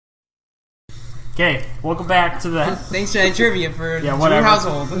Okay, welcome back to the... Thanks for that trivia for Yeah, your whatever.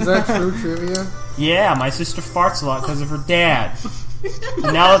 household. Is that true trivia? Yeah, my sister farts a lot because of her dad.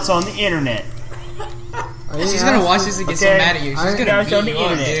 And now it's on the internet. She's gonna watch this and get so Okay. mad at you. She's Now gonna it's beat on the you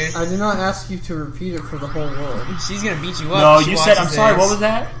up, internet. dude. I did not ask you to repeat it for the whole world. She's gonna beat you No, up. if she you said... I'm watches sorry, this. what was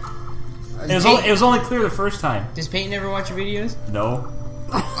that? It was only clear the first time. Does Peyton ever watch your videos? No.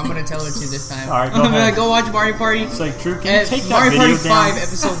 I'm gonna tell her to this time. Alright, go I'm gonna be ahead. like, go watch Mario Party. It's like, Drew, can you take that Mario video Party down? 5,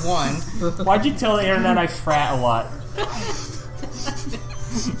 Episode 1. Why'd you tell the internet I frat a lot?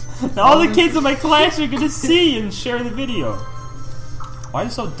 Now all the kids in my class are gonna see and share the video. Why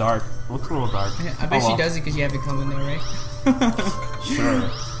is it so dark? It looks a little dark. I bet she does it because you have it coming there, right? Sure.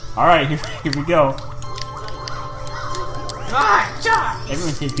 Alright, here we go.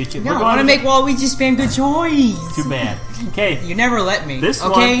 Everyone take good shit. No, I wanna make Waluigi spam good choice. Too bad. Okay, You never let me. this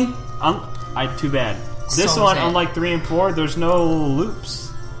okay? one... too bad. This So one, sad. unlike 3 and 4, there's no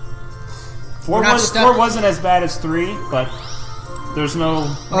loops. 4 We're not stuck. wasn't as bad as 3, but there's no...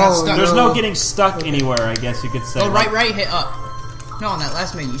 stuck. There's no getting stuck anywhere, I guess you could say. Go right, hit up. No, on that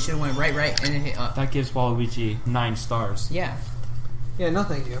last menu, you should have went right, and then hit up. That gives Waluigi 9 stars. Yeah. Yeah, no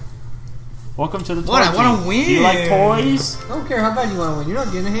thank you. Welcome to the What? toy I wanna Dream. win. Do you like toys? I don't care how bad you want to win. You're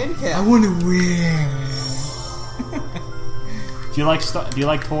not getting a handicap. wanna win. Do you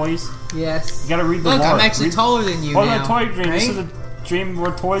like toys? Yes. You gotta read the Look, lore. I'm actually Read- taller than you Welcome now. to Toy Dream. Right? This is a dream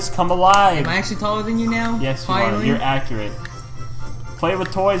where toys come alive. Am I actually taller than you now? Yes, you Finally? are. You're accurate. Play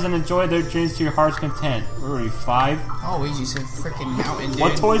with toys and enjoy their dreams to your heart's content. Where are you, 5? Oh, Luigi's a freaking mountain, dude.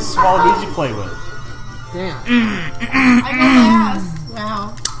 What toys does Waluigi play with? Damn. I go last.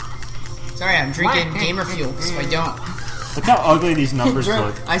 Wow. Sorry, I'm drinking gamer fuel, so I don't. Look how ugly these numbers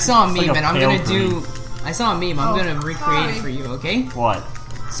look. I saw a It's meme, like a and I'm pale gonna do... I saw a meme, I'm gonna recreate it sorry. for you, okay? What?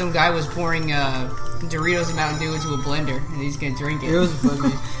 Some guy was pouring Doritos and Mountain Dew into a blender, and he's gonna drink it. It was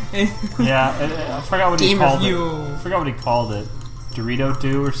funny. Yeah, I forgot what he Gamer called fuel. it. I forgot what he called it. Dorito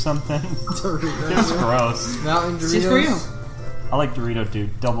Dew or something? It's Doritos. gross. Mountain Doritos. It's just for you. I like Dorito Dew,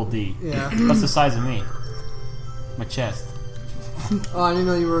 double D. Yeah. That's the size of me. My chest. Oh, I didn't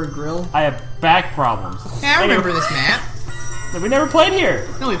know you were a grill. I have back problems. Hey, I remember this map. We never played here.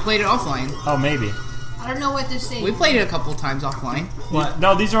 No, we played it offline. Oh, maybe. I don't know what to say. We played it a couple times offline. What?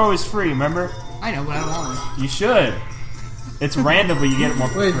 No, these are always free, remember? I know, but I don't want one. You should. It's random, but you get it more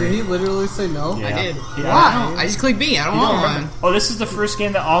for Wait, free. did he literally say no? Yeah. I did. Yeah. I don't. I just clicked B. I don't You don't want remember. one. Oh, this is the first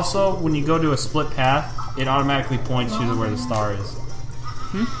game that also, when you go to a split path, it automatically points you to where the star is.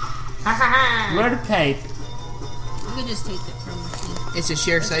 Where to pay? You could just take it from the thing. It's a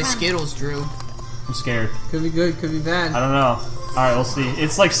share size Skittles, Drew. I'm scared. Could be good, could be bad. I don't know. Alright, we'll see.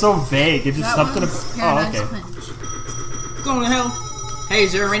 It's like so vague. It's just That something. one's Oh, Paradise okay. Going Punch. to hell. Hey,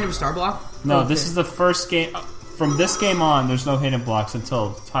 is there a random star block? No, Okay. this is the first game. From this game on, there's no hidden blocks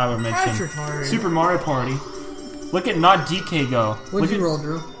until Tyler mentioned retarded. Super Mario Party. Look at not DK go. What'd Look you at, roll,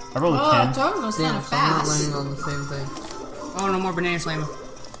 Drew? I rolled a Oh, 10. I'm talking was kind Damn, of so I'm not fast. landing on the same thing. Oh, no more banana slammer.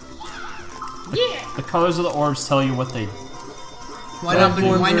 The colors of the orbs tell you what they. Why Red not?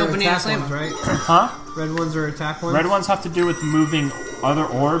 ones Why no are banana attack slammer? ones, right? Huh? Red ones are attack ones? Red ones have to do with moving other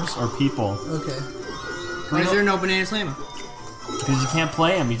orbs or people. Okay. Why is there no banana slammer? Because you can't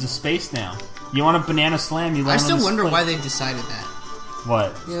play him. He's a space now. You want a banana slam, you I land still on the wonder split. why they decided that.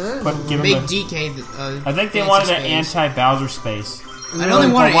 What? Yeah, that is But a give him Big a, DK. I think they fancy wanted an space. anti-Bowser space. I know they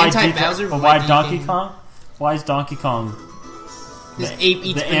But wanted why anti-Bowser, But but why DK? Donkey Kong? Why is Donkey Kong? This the- ape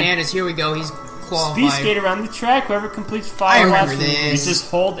eats the bananas. Here we go. He's qualified. Speed skate around the track. Whoever completes I 5 remember laps, you this. just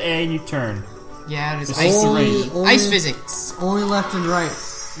hold A and you turn. Yeah, it is It's icy. only- Ice physics. Only left and right.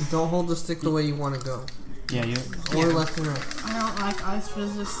 Don't hold the stick the way you want to go. Yeah, you Only Yeah. left and right. I don't like ice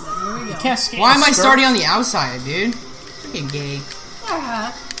physics. Here we go. can't skate. Why in am I skirt. starting on the outside, dude? Freaking gay.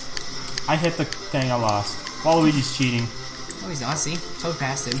 Yeah. I hit the thing. I lost. Waluigi's cheating. Oh, he's not. See, Toad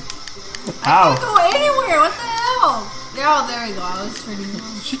passed him. I How? can't go anywhere. What the hell? Oh, there we go. I was turning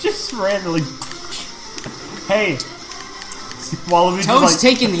on. She just randomly. Hey, Waluigi's Toad's like.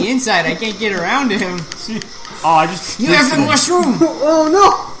 taking the inside. I can't get around him. Oh, I just. You twisted effing it. mushroom! Oh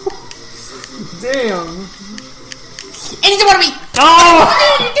no! Damn! Anything but me!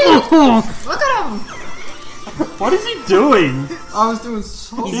 Oh! Look at him. What is he doing? I was doing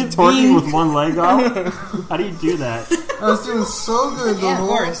so Is he good. twerking with one leg off? How do you do that? I was doing so good the Yeah, of whole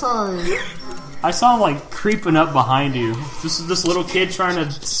course. time. I saw him like creeping up behind you. This is this little kid trying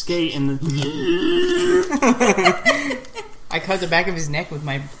to skate and I cut the back of his neck with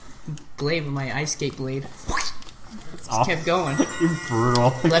my blade, with my ice skate blade. Just kept going. You're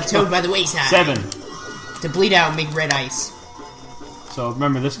brutal. Left Toad by the wayside. 7. To bleed out and make red ice. So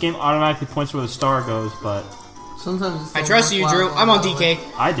remember, this game automatically points where the star goes, but Sometimes it's I trust you, Drew. I'm on DK.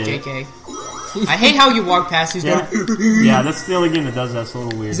 I did. JK. I hate how you walk past these Yeah. going. Yeah, that's the only game that does that. It's a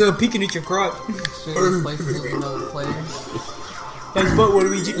little weird. He's peeking at your crotch. Shit, this place is another player. That's but what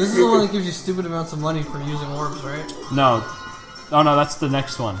Luigi. This is the one that gives you stupid amounts of money for using orbs, right? No. Oh no, that's the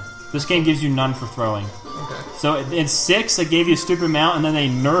next one. This game gives you none for throwing. Okay. So in 6, they gave you a stupid amount, and then they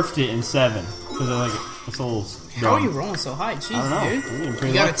nerfed it in 7. So they're like, it's a little. How are you rolling so high? Jesus, I don't know. I'm dude. getting pretty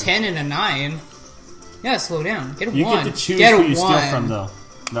You got a lucky. 10 and a 9. Yeah, slow down. Get a You 1. get to choose Get who a you 1. steal from, though.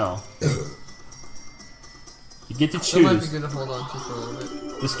 No. You get to That might be choose. good to hold on to for a little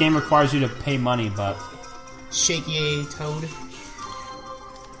bit. This game requires you to pay money, but. Shaky toad.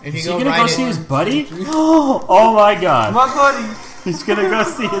 If you Is he go gonna ride go it, see his buddy? Oh my god. Come on, buddy! He's gonna go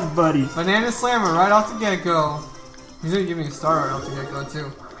see his buddy. Banana Slammer right off the get-go. He's gonna give me a star right off the get-go,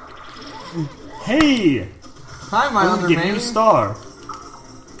 too. Hey! Hi, my I'm other gonna give you main. a star.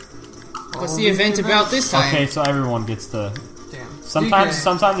 what's the event about this time? Okay, so everyone gets to. Damn.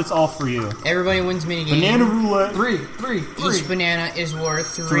 Sometimes it's all for you. Everybody wins minigame. Banana roulette. Three. Each banana is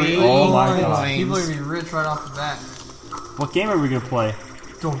worth 3 Oh my coins. God. People are gonna be rich right off the bat. What game are we gonna play?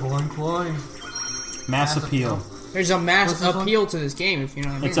 Double and climb. Mass appeal. There's a mass What's this one? appeal to this game, if you know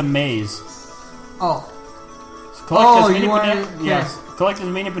what I mean. It's a maze. Oh. Collect Oh, as many you want bananas. to- Yes. Collect as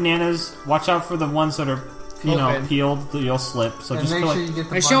many bananas. Watch out for the ones that are, Open. peeled. You'll slip. So And just make collect. sure you get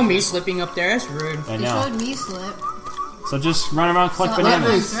the They show bunches. me slipping up there. That's rude. I They know. showed me slip. So just run around, collect So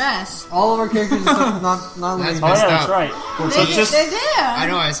bananas. I'm dress. All of our characters except not That's Lady. Oh messed yeah, that's up. right. They, So just they did. I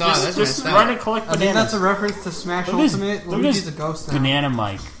know, I saw it. That's just messed run up. and collect I think that's bananas. a reference to Smash Look at this- Ultimate. look at Luigi's this a ghost now. Banana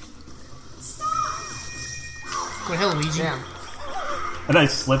Mike. What the hell, Luigi? Damn. And I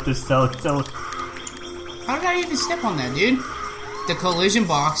slipped his tail. How did I even step on that, dude? The collision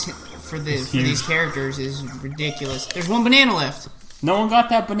box for It's these huge. characters is ridiculous. There's one banana left. No one got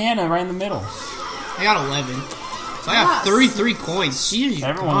that banana right in the middle. I got 11. So I got Yes. 33 coins. Jeez,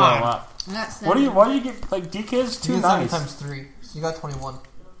 Everyone God. got a lot. I got What do you? 7. Why do you get like DK is too You got 7 nice? times 3. So you got 21.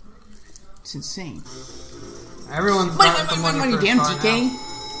 It's insane. Everyone's Money, got the money, money money, for a damn star DK. now.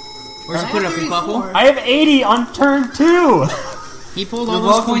 Where's he put up his bubble? I have 80 on turn 2. He pulled all You're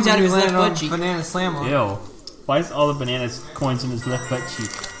those welcome coins when out of you his left landed on butt cheek. Banana Slammer. Ew. Why is all the bananas coins in his left butt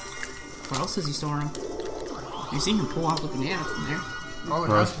cheek? What else is he storing? You see him pull out the banana from there. Oh,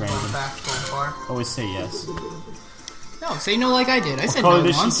 Gross, that's going Brandon. fast, going far. Always say yes. No, say no like I did. I said What color no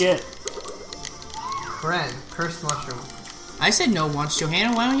does once. she get? Friend, cursed mushroom. I said no once,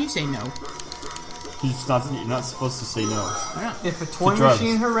 Johanna. Why don't you say no? You're not supposed to say no. Why not? If a toy drugs.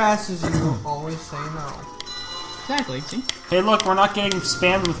 machine harasses you, always say no. Exactly. See? Hey, look, we're not getting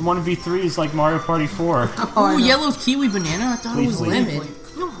spammed with 1v3s like Mario Party 4. Oh, I Ooh, know. yellow kiwi banana. I thought it was Please, lemon.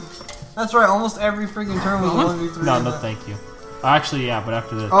 That's right, almost every freaking turn was What? 1v3. No, no, thank you. Actually, yeah, but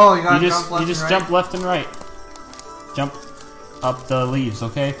after this. Oh, you gotta just jump left you just and jump right? left and right. Jump up the leaves,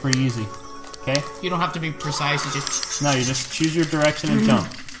 okay? Pretty easy. Okay? You don't have to be precise. You just. No, you just choose your direction and jump.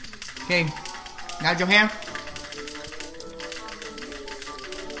 Okay. Now, Johanna.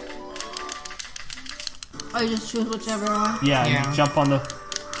 Oh, you just choose whichever one. Yeah, Yeah. and jump on the.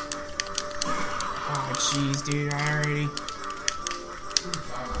 Oh, jeez, dude. I already.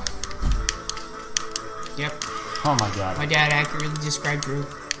 Yep. Oh my god. My dad accurately described Drew.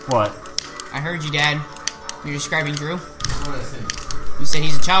 What? I heard you, Dad. You're describing Drew. What did I say? You said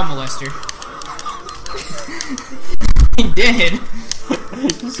he's a child molester. He did.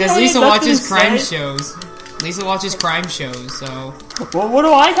 Because Lisa watches crime shows. Lisa watches crime shows, so Well, what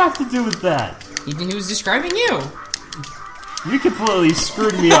do I have to do with that? he was describing you. You completely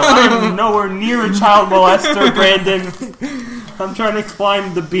screwed me up. I'm nowhere near a child molester, Brandon. I'm trying to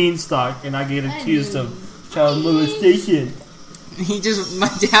climb the beanstalk and I get accused of child molestation. My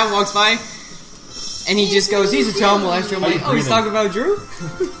dad walks by, and he just goes, he's a child molester. I'm How you like, oh, he's breathing? talking about Drew?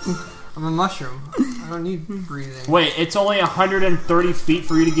 I'm a mushroom. I don't need breathing. Wait, it's only 130 feet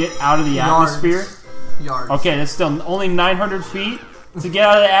for you to get out of the atmosphere? Yards. Okay, that's still only 900 feet to get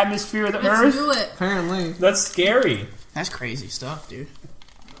out of the atmosphere of the Let's Earth? do it. Apparently. That's scary. That's crazy stuff, dude.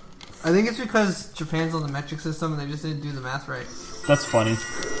 I think it's because Japan's on the metric system and they just didn't do the math right. That's funny.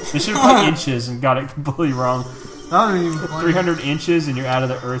 They should have put inches and got it completely wrong. That would even be funny. 300 inches and you're out of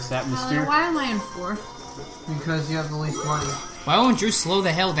the Earth's Tyler, atmosphere. why am I in 4th? Because you have the least money. Why won't Drew slow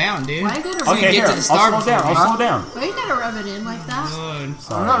the hell down, dude? Why go to So you Okay, get here, to the star I'll slow down. before I'll me. slow down. Why you gotta rub it in like that? Good.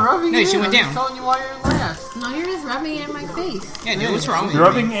 I'm not rubbing No, it she in. went I'm down. just telling you why you're in last. No, you're just rubbing it in my face. Yeah, dude, what's wrong with You're you?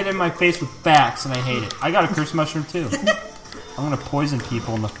 rubbing it in my face with facts and I hate it. I got a curse mushroom too. I'm gonna poison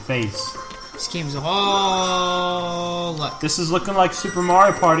people in the face. This game's all luck. This is looking like Super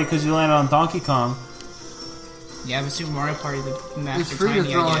Mario Party because you landed on Donkey Kong. Yeah, but Super Mario Party, the It's Master free to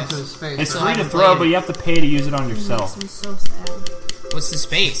Tiny, throw I into guess. his face. It's So free I to haven't throw, played but it. you have to pay to use it on It yourself. makes me so sad. What's the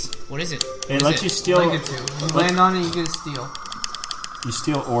space? What is it? It What lets is you it? steal. Like it too. You land on it, you get a steal. You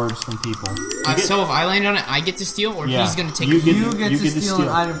steal orbs from people. You get- So if I land on it, I get to steal, or Yeah. he's gonna take You it? get- You get you to get to steal steal.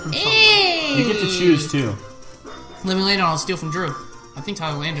 an item from someone. Hey! you get to choose too. Let me land on it. I'll steal from Drew. I think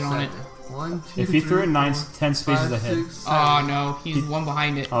Tyler landed on it. 1, 2, If he threw it 3, 9, 4, 10 spaces 5, ahead. 6, Oh no, he's one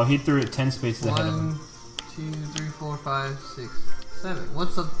behind it. Oh, he threw it 10 spaces ahead of him. 1, 2, 3, 4, 5, 6, 7.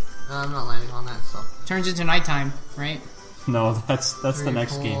 What's the? I'm not landing on that. So Turns into nighttime, right? No, that's the 3,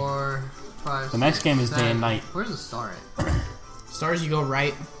 next game. 4, 5, The next 6, game is day 7. and night. Where's the star at? Stars, you go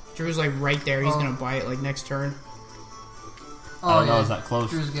right. Drew's like right there. He's Oh. gonna buy it like next turn. I don't know, is that close?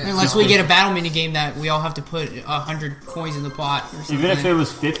 Drew's getting Unless it. we get a battle mini game that we all have to put 100 coins in the pot or something. Even if it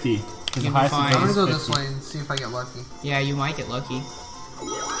was 50. Because the You'll be highest fine. it I'm goes gonna go is this 50. way and see if I get lucky. Yeah, you might get lucky.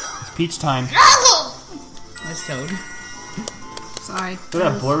 It's peach time. That's Toad. Sorry. Look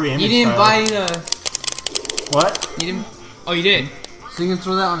at that blurry image. You didn't Tyler. buy the. What? You didn't. Oh, you did. So you can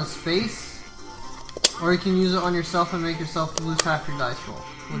throw that on a space, or you can use it on yourself and make yourself lose half your dice roll.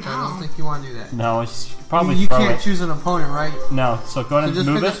 Which I don't think you want to do that. No, it's probably you throw can't it. choose an opponent, right? No, so go ahead So and just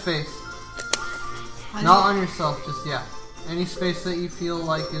move pick it. a space. I Not don't- on yourself, just any space that you feel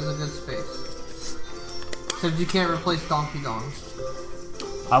like is a good space. Except you can't replace Donkey Dong.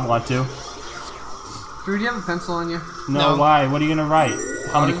 I want to. Drew, do you have a pencil on you? No, No. why? What are you gonna write?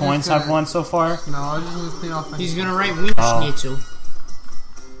 How many was just coins have gonna- won so far? No, I was just gonna clean off my. He's gonna write Wiener Oh. Schnitzel.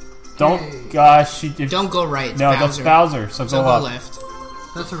 Don't, Hey. gosh. If, Don't go right. It's no, Bowser. that's Bowser. So So go go up. left.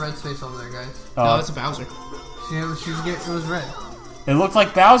 That's a red space over there, guys. No, it's a Bowser. It was red. It looked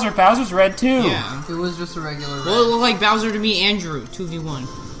like Bowser. Bowser's red too. Yeah. It was just a regular red. Well, it looked like Bowser to me, Andrew. 2v1.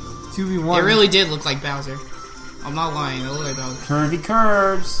 2v1. It really did look like Bowser. I'm not lying. It looked like Bowser. Curvy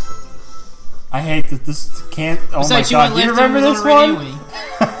curves. I hate that this can't. Oh Besides, my you went god! Do you left and remember was this on red one? anyway.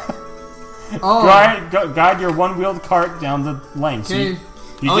 Oh. Guide your one-wheeled cart down the lane. So Okay. you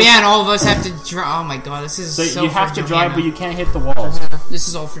Oh just- yeah, and all of us have to drive. Oh my god, this is So so you have for to Johanna. drive, but you can't hit the walls. This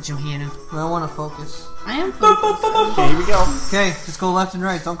is all for Johanna. I want to focus. I am focused. Okay, here we go. Okay, just go left and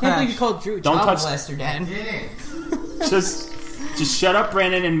right. Don't I can't believe crash. you called Drew a Don't child touch- molester, Dan. Just shut up,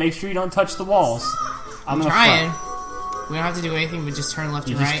 Brandon, and make sure you don't touch the walls. I'm gonna Trying. front. We don't have to do anything but just turn left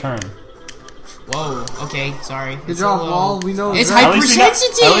You and just right. turn. Whoa. Okay. Sorry. Good It's job, a Wall. little- We know It's right. At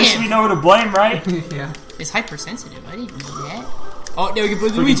least we know who to blame, right? Yeah. It's hypersensitive. I didn't know that. Oh, no, you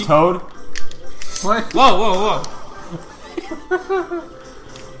put Freaking Luigi. Toad. What? Whoa, whoa, whoa.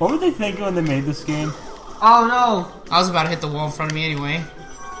 What were they thinking when they made this game? Oh no! I was about to hit the wall in front of me anyway.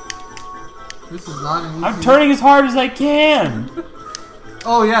 This is not an easy. I'm turning as hard as I can.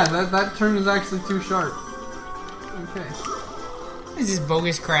 Oh yeah, that turn is actually too sharp. Okay. This is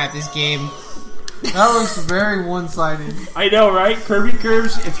bogus crap, this game. That looks very one-sided. I know, right? Curvy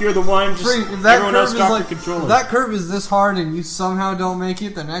curves. If you're the one, just Freak, if that everyone curve else is drop like the controller. if that curve is this hard and you somehow don't make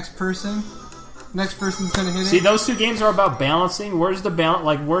it, the next person's gonna hit See, it. those two games are about balancing. Where's the balance?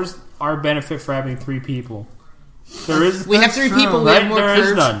 Like, where's our benefit for having 3 people? There is. We have That's 3 true. people, we right? have more There curves.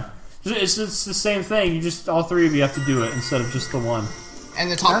 is none. It's just the same thing. You just all 3 of you have to do it instead of just the one.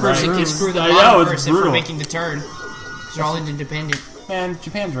 And the top That's person rude. can screw the I know, bottom it's person for brutal. making the turn. 'Cause they're all independent. Man,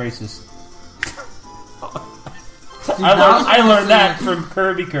 Japan's racist. See, I Bowser learned was that the- from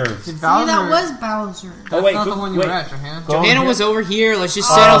Kirby curves. See, See, Bowser, that was Bowser. That's Oh, wait, not go- the one you wait. were at, Johanna. Go Johanna ahead. was over here. Let's just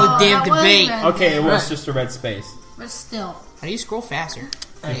settle the damn that was debate. red. Okay, it was Right. just a red space. But still. How do you scroll faster?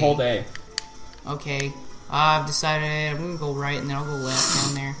 You hold A. Okay. I've decided I'm gonna go right and then I'll go left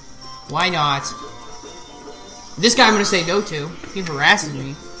down there. Why not? This guy I'm gonna say no to. He harasses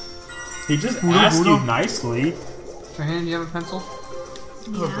me. He just Buddha, asked you Buddha. nicely. Johanna, do you have a pencil?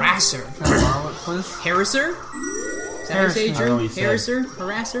 Harasser. Can I borrow it, please? Harasser? Is that how you say it, Harrison. I don't know Drew? what you said.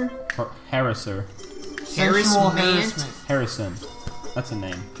 Harasser? Harasser? Harriser. Sensual Harassment. harassment. Harrison. That's a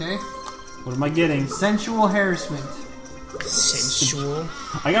name. Okay. What am I getting? Sensual harassment. Sensual.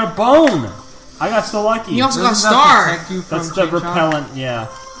 I got a bone! I got so lucky. You also got Doesn't that star. protect you from That's the Chain Chomp? repellent, yeah.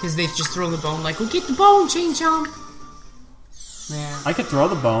 Because they just throw the bone like, go get the bone, Chain Chomp. Man. I could throw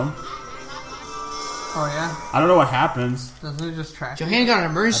the bone. Oh yeah. I don't know what happens. Doesn't it just trash? Johanna got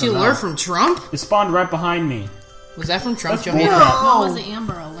an emergency I don't know. alert from Trump? It spawned right behind me. Was that from Trump, That's Johanna? bullcrap. What was the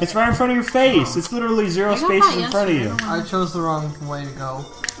Amber Alert? It's right in front of your face. It's literally 0 I got spaces that in front of yesterday. you. I don't I know. chose the wrong way to go.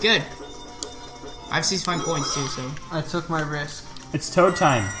 Good. I have these fine points too, so. I took my risk. It's Toad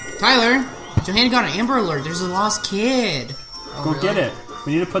time. Tyler, Johanna got an Amber Alert. There's a lost kid. Oh, Go really? get it.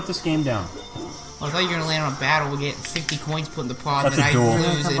 We need to put this game down. Well, I thought you were gonna land on a battle. We'll get 50 coins put in the pot That's that a I duel.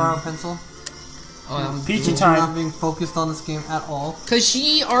 Johanna, lose. can I borrow a pencil? Peachy You're time. not being focused on this game at all. Because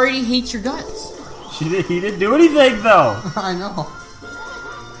she already hates your guts. He didn't do anything though. I know.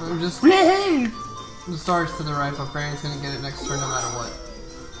 I'm just. Yay! The stars to the right, but Brandon's gonna get it next turn no matter what.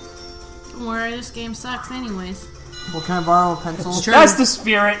 Don't worry, this game sucks anyways. Well, can I borrow a pencil? It's true. That's the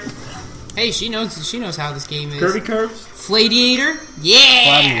spirit. Hey, she knows how this game is. Kirby curves. Fladiator? Yeah!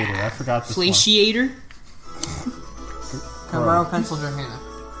 Gladiator. I forgot this one. Flatiator? Can I borrow a pencil, Johanna?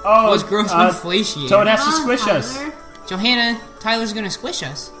 Oh, What's gross with Flatiator? Toad has to Come on, squish us. Tyler. Johanna, Tyler's gonna squish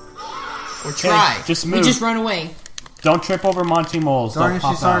us. Or try. just We move. just run away. Don't trip over Monty Moles. Darn They'll it, she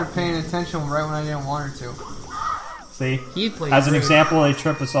pop started out. paying attention right when I didn't want her to. See? He played As an rude. example, they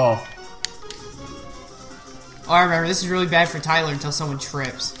trip us all. Oh, I remember, this is really bad for Tyler until someone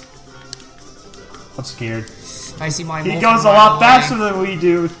trips. I'm scared. I see my He mole goes a from lot mile away, faster than we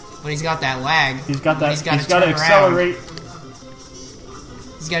do. But he's got that lag. He's got that. He's He's gotta got to turn around. accelerate.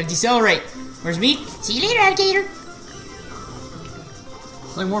 He's got to decelerate. Where's me? See you later, alligator.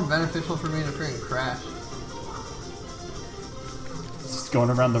 It's like more beneficial for me to freaking crash. Just going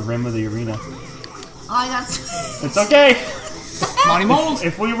around the rim of the arena. Oh, I got. It's okay. Monty Moles.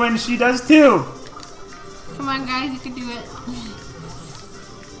 If we win, she does too. Come on, guys, you can do it.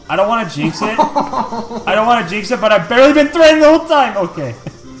 I don't want to jinx it. I don't want to jinx it, but I've barely been threatened the whole time. Okay.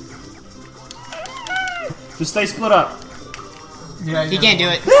 Just stay split up. Yeah, He can't do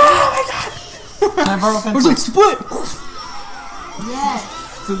it. Can I borrow a pencil? split. Yes.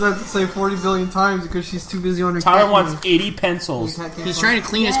 Since I have to say 40 billion times because she's too busy on her Tyler cat wants games. 80 pencils. He's trying to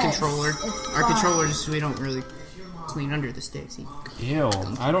clean his Yes, controller. it's Our fun. controllers, we don't really clean under the sticks. Ew,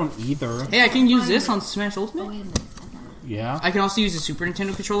 I don't either. Hey, I can use this on Smash Ultimate. Yeah. I can also use the Super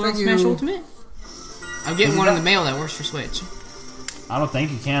Nintendo controller on Thank Smash you. Ultimate. I'm getting one in the mail that works for Switch. I don't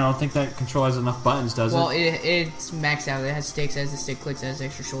think you can. I don't think that control has enough buttons, does Well, it? it's maxed out. It has sticks. As the stick clicks, it has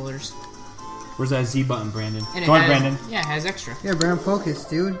extra shoulders. Where's that Z button, Brandon? And Go it on, has, Brandon. Yeah, it has extra. Yeah, Brandon, focus,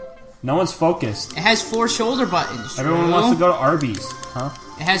 dude. No one's focused. It has 4 shoulder buttons. Everyone Drew. wants to go to Arby's, huh?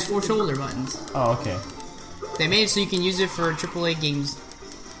 It has 4 shoulder buttons. Oh, okay. They made it so you can use it for AAA games.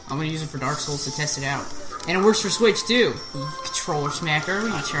 I'm gonna use it for Dark Souls to test it out. And it works for Switch too. You controller smacker.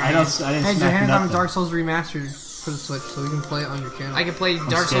 What are you trying? I didn't Hey, smack Johanna's having nothing. Dark Souls Remastered for the Switch, so we can play it on your channel. I can play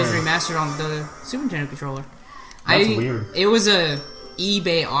Dark Souls scared. Remastered on the Super Nintendo controller. That's weird. It was a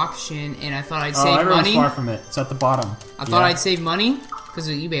eBay auction, and I thought I'd Oh, save everyone's money. far from it. It's at the bottom. I thought I'd save money because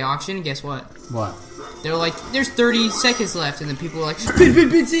of the eBay auction. And guess what? What? They were like, "There's 30 seconds left," and then people were like,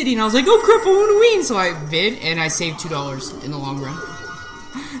 "Bid, city," and I was like, "Oh crap, I want to win!" So I bid, and I saved $2 in the long run.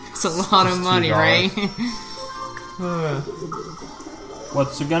 It's a lot of It's money, $2. right?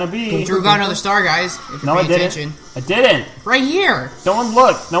 What's it gonna be? Drew got another star, guys. If No, you're I paying didn't. attention, I didn't. right here. No one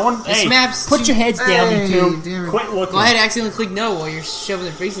look. No one. Hey, maps put your heads down, Hey, you two. damn it. Quit looking. Go ahead, accidentally click no while you're shoving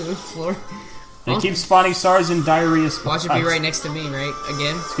their faces on the floor. They keep spawning stars in diarrhea spots. Watch it be right next to me, right?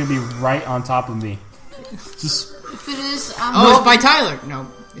 Again. It's gonna be right on top of me. Just If it is, Oh, it's by Tyler. No,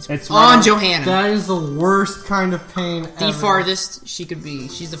 it's It's on right on- Johanna. That is the worst kind of pain The ever. farthest she could be.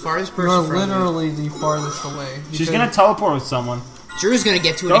 She's the farthest You are person from me. literally the farthest away. she's because- gonna teleport with someone. Drew's gonna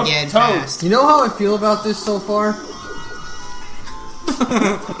get to it Go, again Toad. fast. You know how I feel about this so far?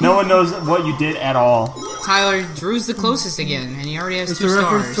 No one knows what you did at all. Tyler, Drew's the closest again, and he already has It's 2 a stars.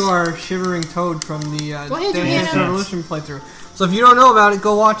 reference to our Shivering Toad from the Go ahead, Dance Johanna. Dance Revolution playthrough. So if you don't know about it,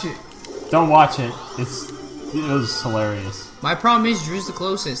 go watch it. Don't watch it. It was hilarious. My problem is Drew's the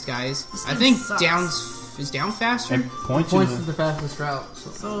closest, guys. I game think sucks. is down faster. It points Points you to to the fastest route. So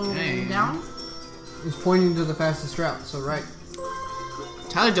so Hey. down. it's pointing to the fastest route. So right.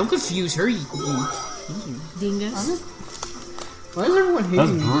 Tyler, don't confuse her. Dingus. Why is everyone That's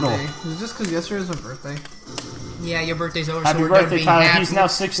hating me brutal. today? Is it just because yesterday was my birthday? Yeah, your birthday's over. Happy so we're done birthday, being Tyler. happy. He's now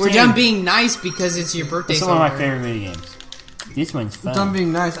 16. We're done being nice because it's your birthday. This is one of my favorite video games. This one's fun. Done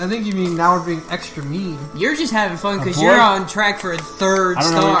being nice. I think you mean now we're being extra mean. You're just having fun because Avoid- you're on track for a 3rd I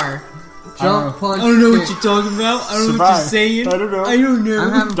don't know star. Jump, punch, I don't know what kick. you're talking about. I don't know what Survive. you're saying. I don't know. I don't know.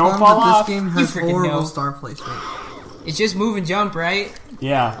 I'm having Don't fun, fall but off. this game You has freaking horrible know. star placement. It's just move and jump, right?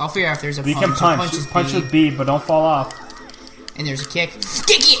 Yeah. I'll figure out if there's a You punch. can A punch. is Punch B, with B, but don't fall off. and there's a kick.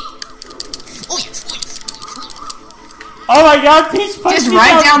 Kick it! Oh yes, oh yes. Oh my god, Peach punched Just me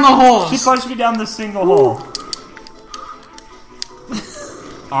right down the She holes. punched me down the single hole.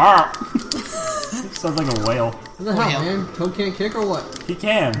 Ah. Sounds like a whale. What the hell, man? Toad can't kick or what? He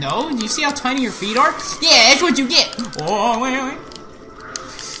can. No, do you see how tiny your feet are? Yeah, that's what you get. Oh wait.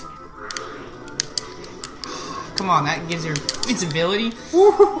 Come on, that gives her invincibility.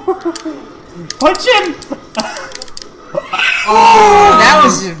 Punch him! Oh, that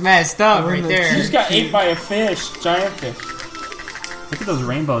was just messed up right She there. just got ate by a fish. Giant fish. Look at those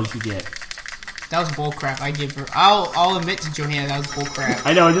rainbows you get. That was bull crap. I give her. I'll admit to Johanna that was bull crap.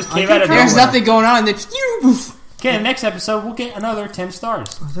 I know, it just came out of There's nowhere. nothing going on. Okay, next episode we'll get another 10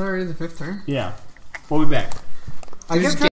 stars. Was that already the 5th turn? Yeah. We'll be back. I Who's kept